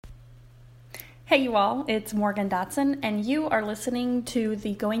Hey you all, it's Morgan Dotson, and you are listening to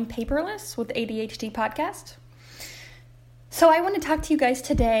the Going Paperless with ADHD podcast. So I want to talk to you guys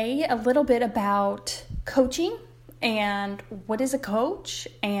today a little bit about coaching and what is a coach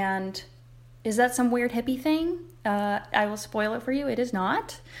and is that some weird hippie thing? I will spoil it for you, it is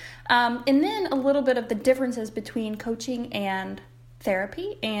not. And then a little bit of the differences between coaching and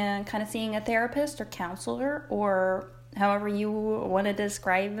therapy and kind of seeing a therapist or counselor or however you want to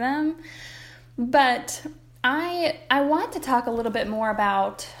describe them. But I want to talk a little bit more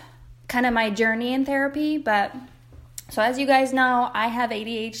about kind of my journey in therapy. But so as you guys know, I have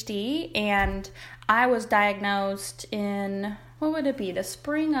ADHD and I was diagnosed in, what would it be? The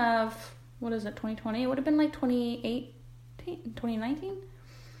spring of, 2020? It would have been like 2019?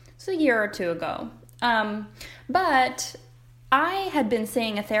 It's a year or two ago. But I had been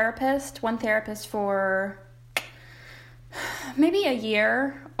seeing one therapist for maybe a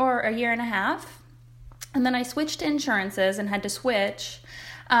year or a year and a half. And then I switched insurances and had to switch.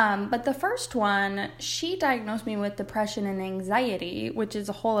 But the first one, she diagnosed me with depression and anxiety, which is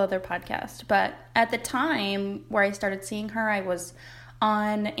a whole other podcast. But at the time where I started seeing her, I was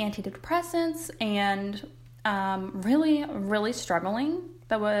on antidepressants and really, really struggling.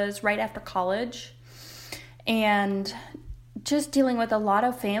 That was right after college. And just dealing with a lot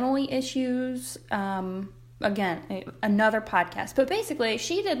of family issues. Again, another podcast. But basically,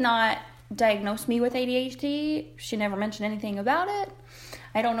 she did not diagnose me with ADHD. She never mentioned anything about it.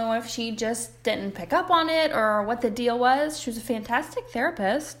 I don't know if she just didn't pick up on it or what the deal was. She was a fantastic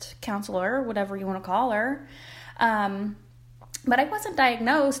therapist, counselor, whatever you want to call her. But I wasn't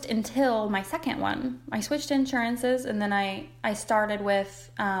diagnosed until my second one. I switched insurances and then I started with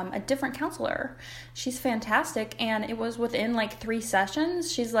a different counselor. She's fantastic, and it was within like 3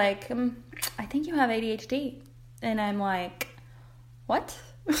 sessions. She's like, I think you have ADHD. And I'm like, what?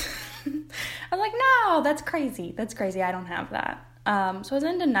 I'm like, no, that's crazy. That's crazy. I don't have that. So I was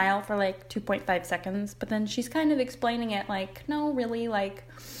in denial for like 2.5 seconds, but then she's kind of explaining it like, no, really, like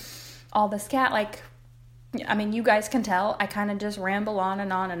all the you guys can tell I kind of just ramble on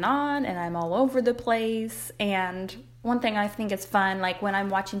and on and on, and I'm all over the place. And one thing I think is fun, like when I'm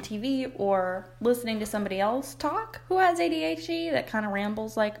watching TV or listening to somebody else talk who has ADHD that kind of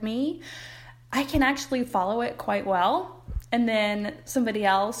rambles like me, I can actually follow it quite well. And then somebody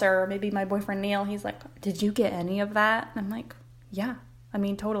else, or maybe my boyfriend Neil, he's like, did you get any of that? And I'm like, yeah,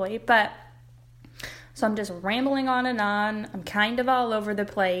 totally. But so I'm just rambling on and on. I'm kind of all over the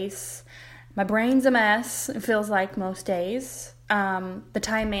place. My brain's a mess, it feels like most days. The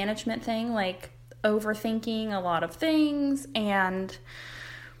time management thing, like overthinking a lot of things, and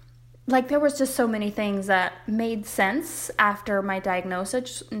like there was just so many things that made sense after my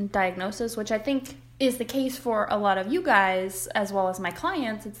diagnosis, which I think is the case for a lot of you guys as well as my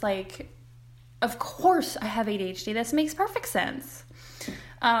clients. It's like, of course I have ADHD. This makes perfect sense.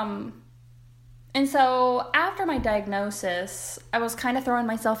 And so after my diagnosis, I was kind of throwing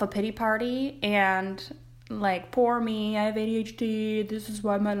myself a pity party and like, poor me, I have ADHD, this is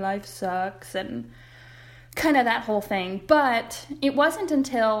why my life sucks, and kind of that whole thing. But it wasn't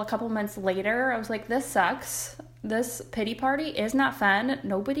until a couple months later, I was like, this sucks. This pity party is not fun.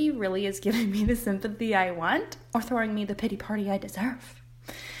 Nobody really is giving me the sympathy I want or throwing me the pity party I deserve.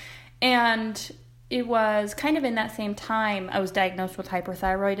 And it was kind of in that same time I was diagnosed with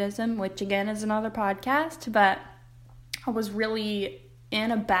hyperthyroidism, which again is another podcast, but I was really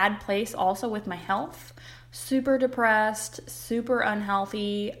in a bad place also with my health. Super depressed, super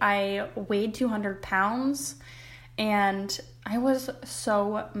unhealthy. I weighed 200 pounds and I was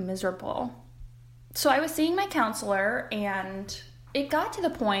so miserable. So I was seeing my counselor, and it got to the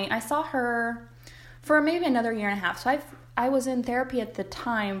point I saw her for maybe another year and a half. So I was in therapy at the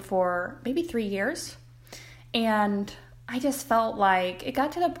time for maybe 3 years, and I just felt like it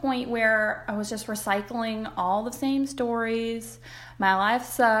got to the point where I was just recycling all the same stories. My life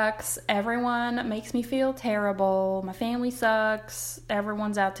sucks. Everyone makes me feel terrible. My family sucks.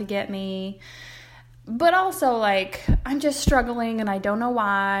 Everyone's out to get me. But also, like, I'm just struggling and I don't know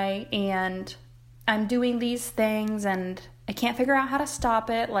why, and I'm doing these things and I can't figure out how to stop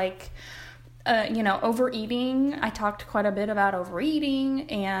it. Like, overeating. I talked quite a bit about overeating,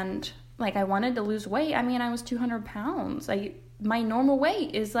 and like I wanted to lose weight. I was 200 pounds. My normal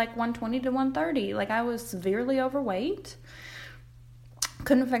weight is like 120 to 130. Like I was severely overweight.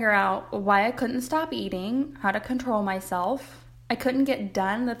 Couldn't figure out why I couldn't stop eating, how to control myself. I couldn't get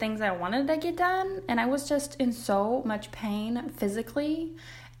done the things I wanted to get done, and I was just in so much pain physically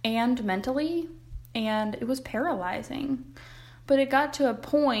and mentally, and it was paralyzing. But it got to a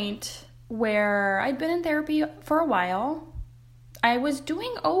point where I'd been in therapy for a while. I was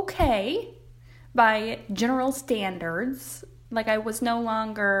doing okay, by general standards. Like, I was no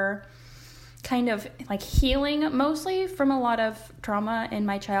longer kind of like healing mostly from a lot of trauma in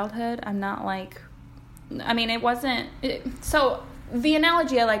my childhood. I'm not like, I mean, so the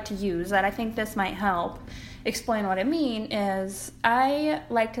analogy I like to use that I think this might help explain what I mean is I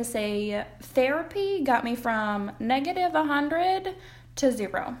like to say therapy got me from negative 100 to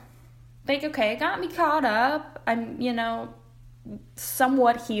 0. Like, okay, it got me caught up. I'm,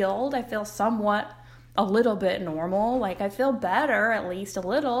 somewhat healed. I feel somewhat a little bit normal. Like, I feel better, at least a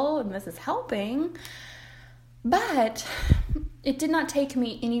little, and this is helping. But it did not take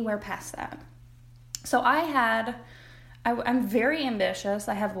me anywhere past that. So I'm very ambitious.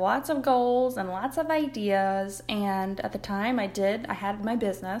 I have lots of goals and lots of ideas. And at the time I had my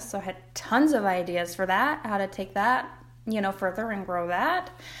business. So I had tons of ideas for that, how to take that, further and grow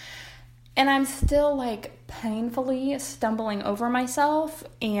that. And I'm still like painfully stumbling over myself.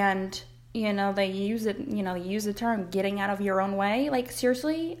 And, they use the term getting out of your own way. Like,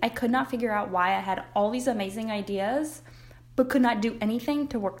 seriously, I could not figure out why I had all these amazing ideas, but could not do anything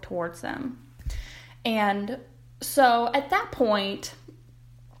to work towards them. And so at that point,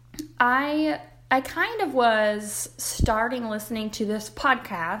 I kind of was starting listening to this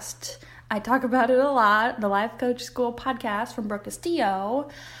podcast. I talk about it a lot, the Life Coach School podcast from Brooke Castillo,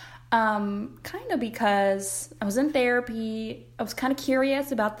 kind of because I was in therapy. I was kind of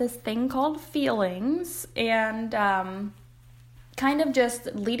curious about this thing called feelings, and kind of just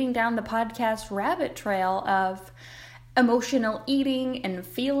leading down the podcast rabbit trail of emotional eating and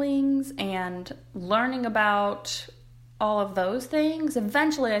feelings and learning about all of those things.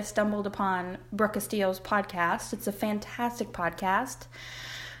 Eventually, I stumbled upon Brooke Castillo's podcast. It's a fantastic podcast.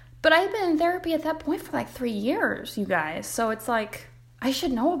 But I've been in therapy at that point for like 3 years, you guys. So it's like, I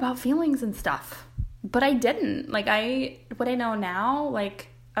should know about feelings and stuff. But I didn't. Like, what I know now, like,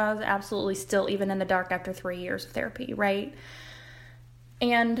 I was absolutely still even in the dark after 3 years of therapy, right?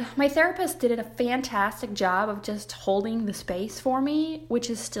 And my therapist did a fantastic job of just holding the space for me,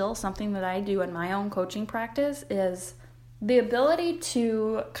 which is still something that I do in my own coaching practice, is the ability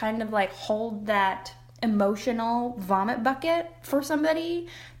to kind of like hold that emotional vomit bucket for somebody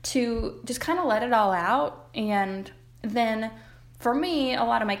to just kind of let it all out. And then for me, a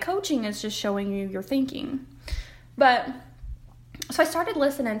lot of my coaching is just showing you your thinking. But so I started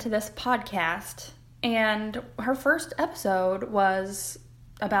listening to this podcast, and her first episode was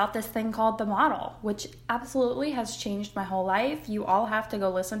about this thing called The Model, which absolutely has changed my whole life. You all have to go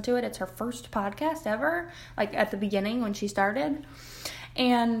listen to it. It's her first podcast ever, like at the beginning when she started.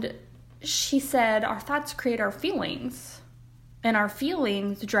 And she said, our thoughts create our feelings, and our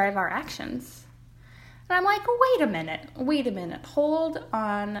feelings drive our actions. And I'm like, wait a minute, hold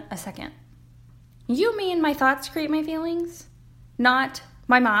on a second. You mean my thoughts create my feelings? Not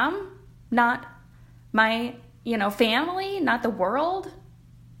my mom? Not my, family? Not the world?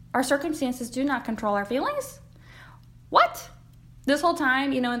 Our circumstances do not control our feelings? What? This whole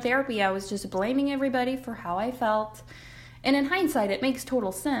time, in therapy, I was just blaming everybody for how I felt. And in hindsight, it makes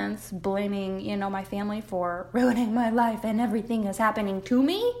total sense, blaming, my family for ruining my life and everything is happening to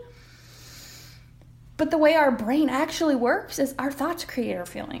me. But the way our brain actually works is our thoughts create our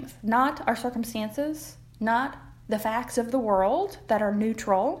feelings, not our circumstances, not the facts of the world that are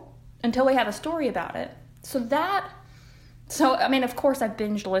neutral until we have a story about it. So, of course, I've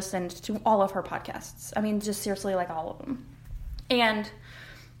binge listened to all of her podcasts. Just seriously, like all of them. And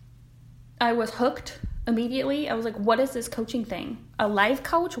I was hooked immediately. I was like, what is this coaching thing? A life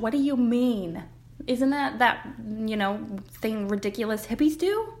coach? What do you mean? Isn't that thing ridiculous hippies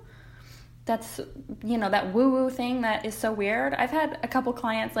do? That's, that woo-woo thing that is so weird. I've had a couple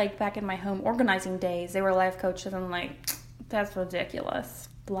clients, like, back in my home organizing days. They were life coaches, and I'm like, that's ridiculous.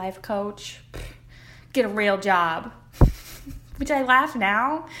 Life coach? Get a real job. Which I laugh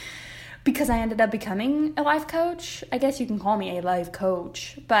now because I ended up becoming a life coach. I guess you can call me a life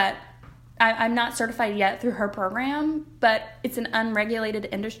coach, but I'm not certified yet through her program, but it's an unregulated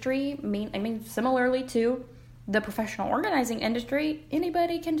industry. Similarly to the professional organizing industry,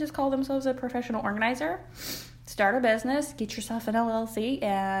 anybody can just call themselves a professional organizer, start a business, get yourself an LLC,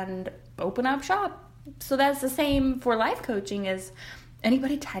 and open up shop. So that's the same for life coaching. Is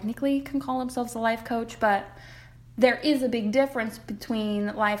anybody technically can call themselves a life coach, but there is a big difference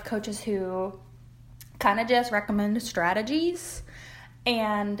between life coaches who kind of just recommend strategies,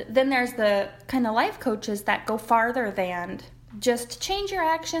 and then there's the kind of life coaches that go farther than just change your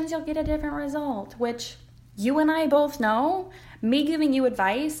actions, you'll get a different result, which you and I both know, me giving you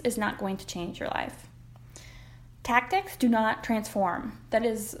advice is not going to change your life. Tactics do not transform. That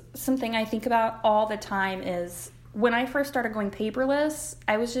is something I think about all the time, is when I first started going paperless,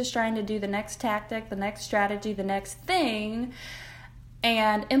 I was just trying to do the next tactic, the next strategy, the next thing,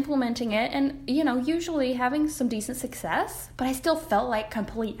 and implementing it, and, you know, usually having some decent success, but I still felt like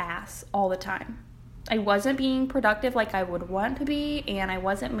complete ass all the time. I wasn't being productive like I would want to be, and I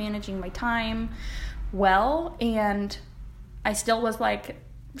wasn't managing my time well, and I still was like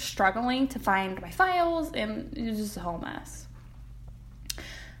struggling to find my files, and it was just a whole mess.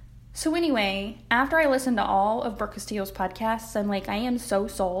 So anyway, after I listened to all of Brooke Castillo's podcasts, I'm like, I am so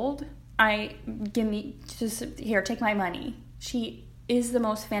sold. Here, take my money. She is the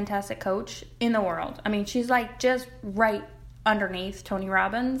most fantastic coach in the world. I mean, she's like just right underneath Tony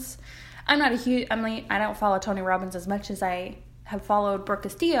Robbins. I don't follow Tony Robbins as much as I have followed Brooke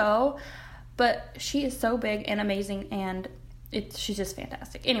Castillo, but she is so big and amazing, and she's just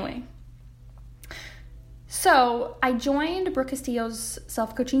fantastic. Anyway, so I joined Brooke Castillo's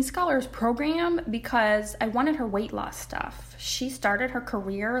Self-Coaching Scholars program because I wanted her weight loss stuff. She started her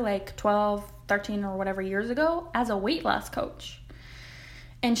career like 12, 13 or whatever years ago as a weight loss coach.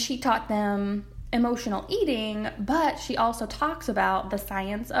 And she taught them emotional eating, but she also talks about the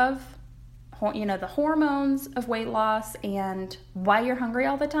science of, you know, the hormones of weight loss and why you're hungry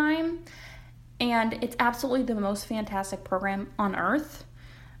all the time. And it's absolutely the most fantastic program on earth.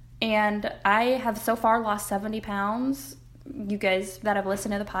 And I have so far lost 70 pounds. You guys that have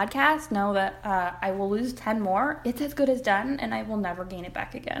listened to the podcast know that I will lose 10 more. It's as good as done, and I will never gain it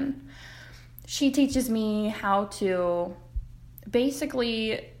back again. She teaches me how to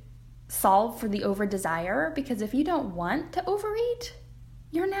basically solve for the over desire, because if you don't want to overeat,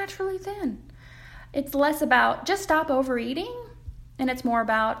 you're naturally thin. It's less about just stop overeating, and it's more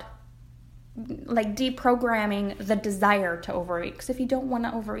about like deprogramming the desire to overeat, because if you don't want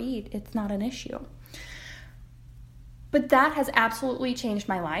to overeat, it's not an issue. But that has absolutely changed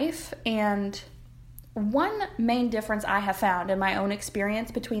my life, and one main difference I have found in my own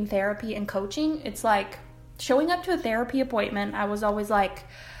experience between therapy and coaching, it's like showing up to a therapy appointment, I was always like,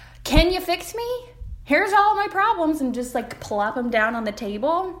 can you fix me? Here's all my problems, and just like plop them down on the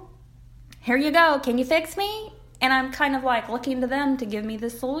table. Here you go. Can you fix me? And I'm kind of like looking to them to give me the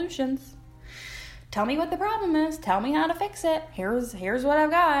solutions. Tell me what the problem is. Tell me how to fix it. Here's what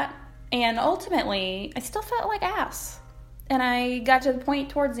I've got. And ultimately, I still felt like ass. And I got to the point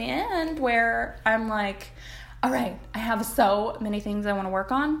towards the end where I'm like, all right, I have so many things I want to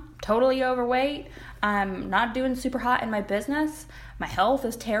work on. Totally overweight. I'm not doing super hot in my business. My health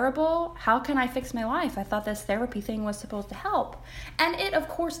is terrible. How can I fix my life? I thought this therapy thing was supposed to help. And it, of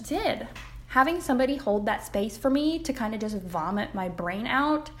course, did. Having somebody hold that space for me to kind of just vomit my brain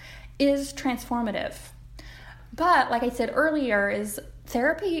out is transformative. But like I said earlier, is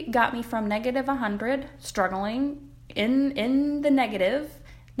therapy got me from negative 100, struggling in the negative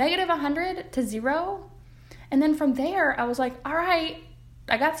 100 to 0. And then from there, I was like, all right,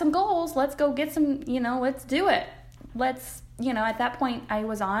 I got some goals. Let's go get some, let's do it. At that point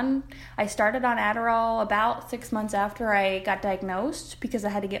I started on Adderall about 6 months after I got diagnosed, because I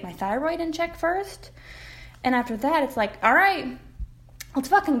had to get my thyroid in check first. And after that, it's like, all right, let's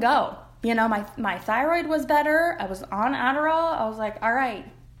fucking go. My thyroid was better. I was on Adderall. I was like, all right,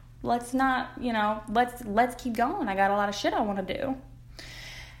 let's keep going. I got a lot of shit I want to do.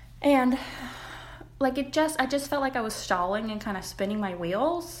 And I just felt like I was stalling and kind of spinning my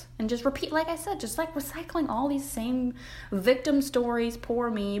wheels and just recycling all these same victim stories, poor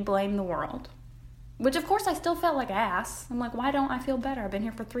me, blame the world. Which of course I still felt like ass. I'm like, why don't I feel better? I've been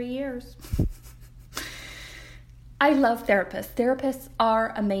here for 3 years. I love therapists. Therapists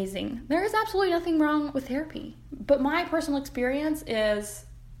are amazing. There is absolutely nothing wrong with therapy. But my personal experience is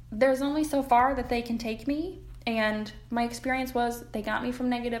there's only so far that they can take me. And my experience was they got me from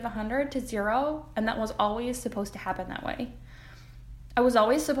negative 100 to 0, and that was always supposed to happen that way. I was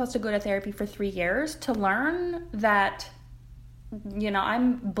always supposed to go to therapy for 3 years to learn that,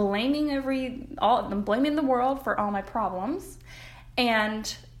 I'm blaming the world for all my problems.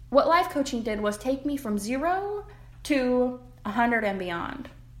 And what life coaching did was take me from 0 to 100 and beyond.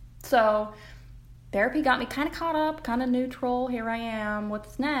 So therapy got me kind of caught up, kind of neutral. Here I am.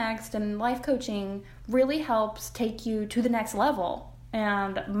 What's next? And life coaching really helps take you to the next level.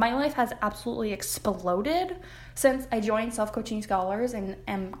 And my life has absolutely exploded since I joined Self-Coaching Scholars and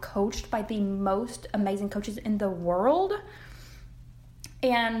am coached by the most amazing coaches in the world.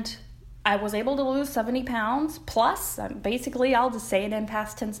 And I was able to lose 70 pounds. Plus, basically, I'll just say it in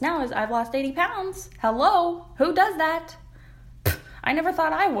past tense now, is I've lost 80 pounds. Hello? Who does that? I never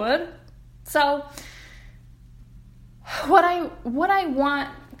thought I would. So what I want,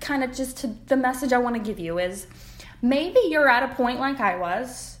 kind of just the message I want to give you is, maybe you're at a point like I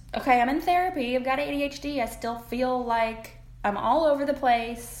was. okay, I'm in therapy, I've got ADHD, I still feel like I'm all over the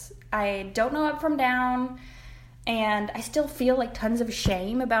place, I don't know up from down, and I still feel like tons of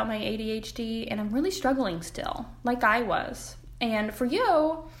shame about my ADHD, and I'm really struggling still, like I was. And for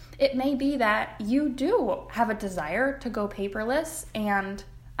you, it may be that you do have a desire to go paperless, and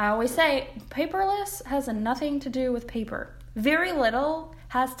I always say paperless has nothing to do with paper. Very little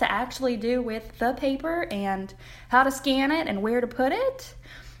has to actually do with the paper and how to scan it and where to put it.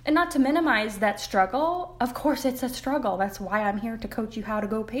 And not to minimize that struggle, of course it's a struggle. That's why I'm here to coach you how to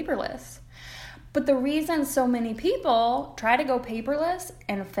go paperless. But the reason so many people try to go paperless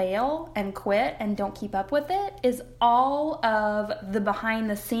and fail and quit and don't keep up with it is all of the behind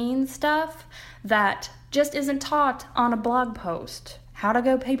the scenes stuff that just isn't taught on a blog post. How to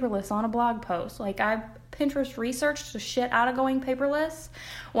go paperless on a blog post. Like, I've Pinterest researched the shit out of going paperless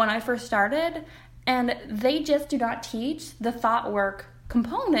when I first started, and they just do not teach the thought work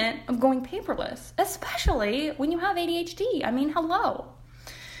component of going paperless, especially when you have ADHD. I mean, hello.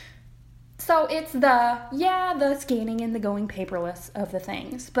 So it's the scanning and the going paperless of the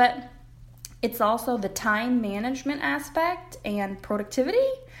things, but it's also the time management aspect and productivity,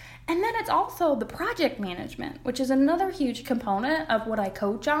 and then it's also the project management, which is another huge component of what I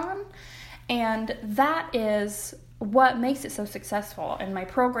coach on, and that is what makes it so successful and my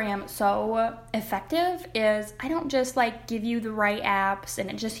program so effective. Is I don't just like give you the right apps and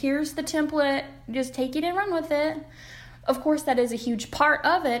it just here's the template, just take it and run with it. Of course, that is a huge part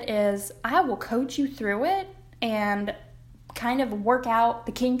of it. Is I will coach you through it and kind of work out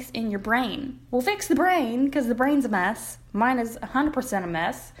the kinks in your brain. We'll fix the brain because the brain's a mess. Mine is 100% a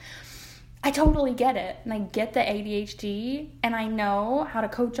mess. I totally get it, and I get the ADHD, and I know how to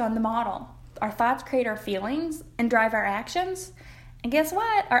coach on the model. Our thoughts create our feelings and drive our actions. And guess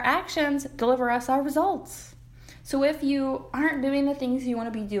what? Our actions deliver us our results. So if you aren't doing the things you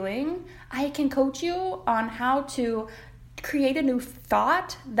want to be doing, I can coach you on how to create a new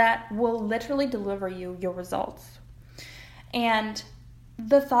thought that will literally deliver you your results. And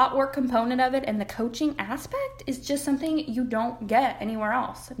the thought work component of it and the coaching aspect is just something you don't get anywhere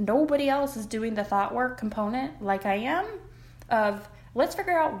else. Nobody else is doing the thought work component like I am of let's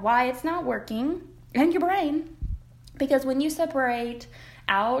figure out why it's not working in your brain. Because when you separate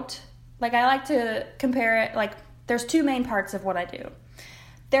out, like I like to compare it, like there's two main parts of what I do.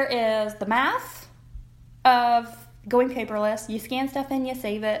 There is the math of going paperless. You scan stuff in, you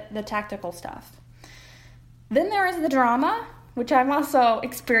save it, the tactical stuff. Then there is the drama, which I'm also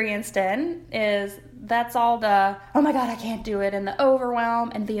experienced in, is that's all the, oh my God, I can't do it, and the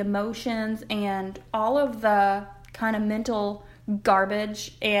overwhelm and the emotions and all of the kind of mental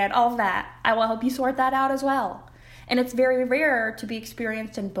garbage and all of that. I will help you sort that out as well. And it's very rare to be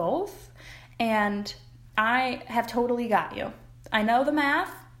experienced in both, and I have totally got you. I know the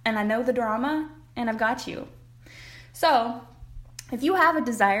math, and I know the drama, and I've got you. So, if you have a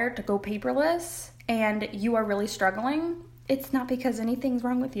desire to go paperless and you are really struggling, it's not because anything's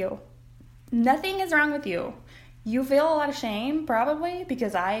wrong with you. Nothing is wrong with you. You feel a lot of shame, probably,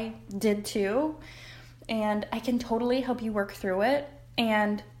 because I did too, and I can totally help you work through it.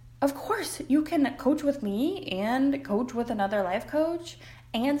 And of course, you can coach with me and coach with another life coach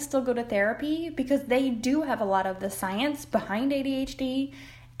and still go to therapy, because they do have a lot of the science behind ADHD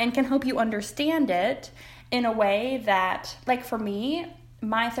and can help you understand it in a way that, like for me,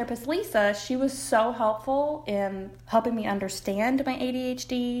 my therapist Lisa, she was so helpful in helping me understand my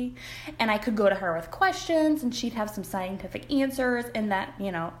ADHD, and I could go to her with questions and she'd have some scientific answers, and that,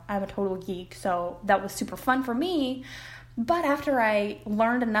 you know, I'm a total geek, so that was super fun for me. But after I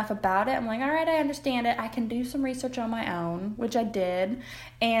learned enough about it, I'm like, all right, I understand it. I can do some research on my own, which I did.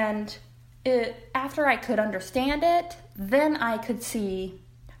 And after I could understand it, then I could see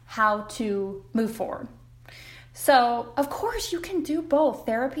how to move forward. So, of course, you can do both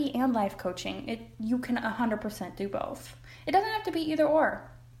therapy and life coaching. You can 100% do both. It doesn't have to be either or.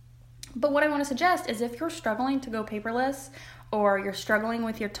 But what I want to suggest is if you're struggling to go paperless, or you're struggling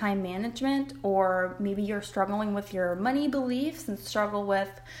with your time management, or maybe you're struggling with your money beliefs and struggle with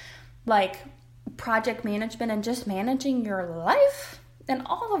like project management and just managing your life and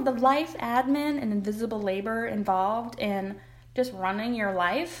all of the life admin and invisible labor involved in just running your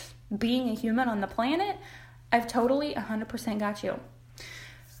life, being a human on the planet, I've totally 100% got you.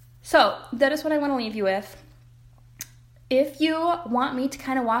 So that is what I want to leave you with. If you want me to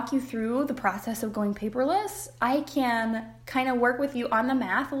kind of walk you through the process of going paperless, I can kind of work with you on the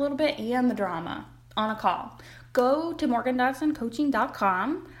math a little bit and the drama on a call. Go to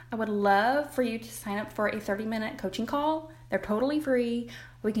morgandoddsoncoaching.com. I would love for you to sign up for a 30-minute coaching call. They're totally free.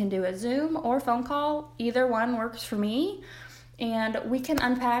 We can do a Zoom or phone call. Either one works for me. and we can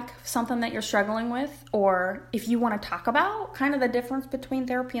unpack something that you're struggling with, or if you want to talk about kind of the difference between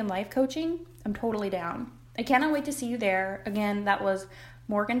therapy and life coaching, I'm totally down. I cannot wait to see you there. Again, that was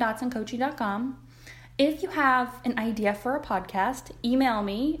morgandotsoncoaching.com. If you have an idea for a podcast, email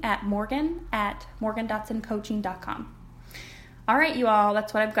me at morgan@morgandotsoncoaching.com. All right, you all,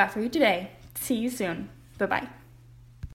 that's what I've got for you today. See you soon. Bye-bye.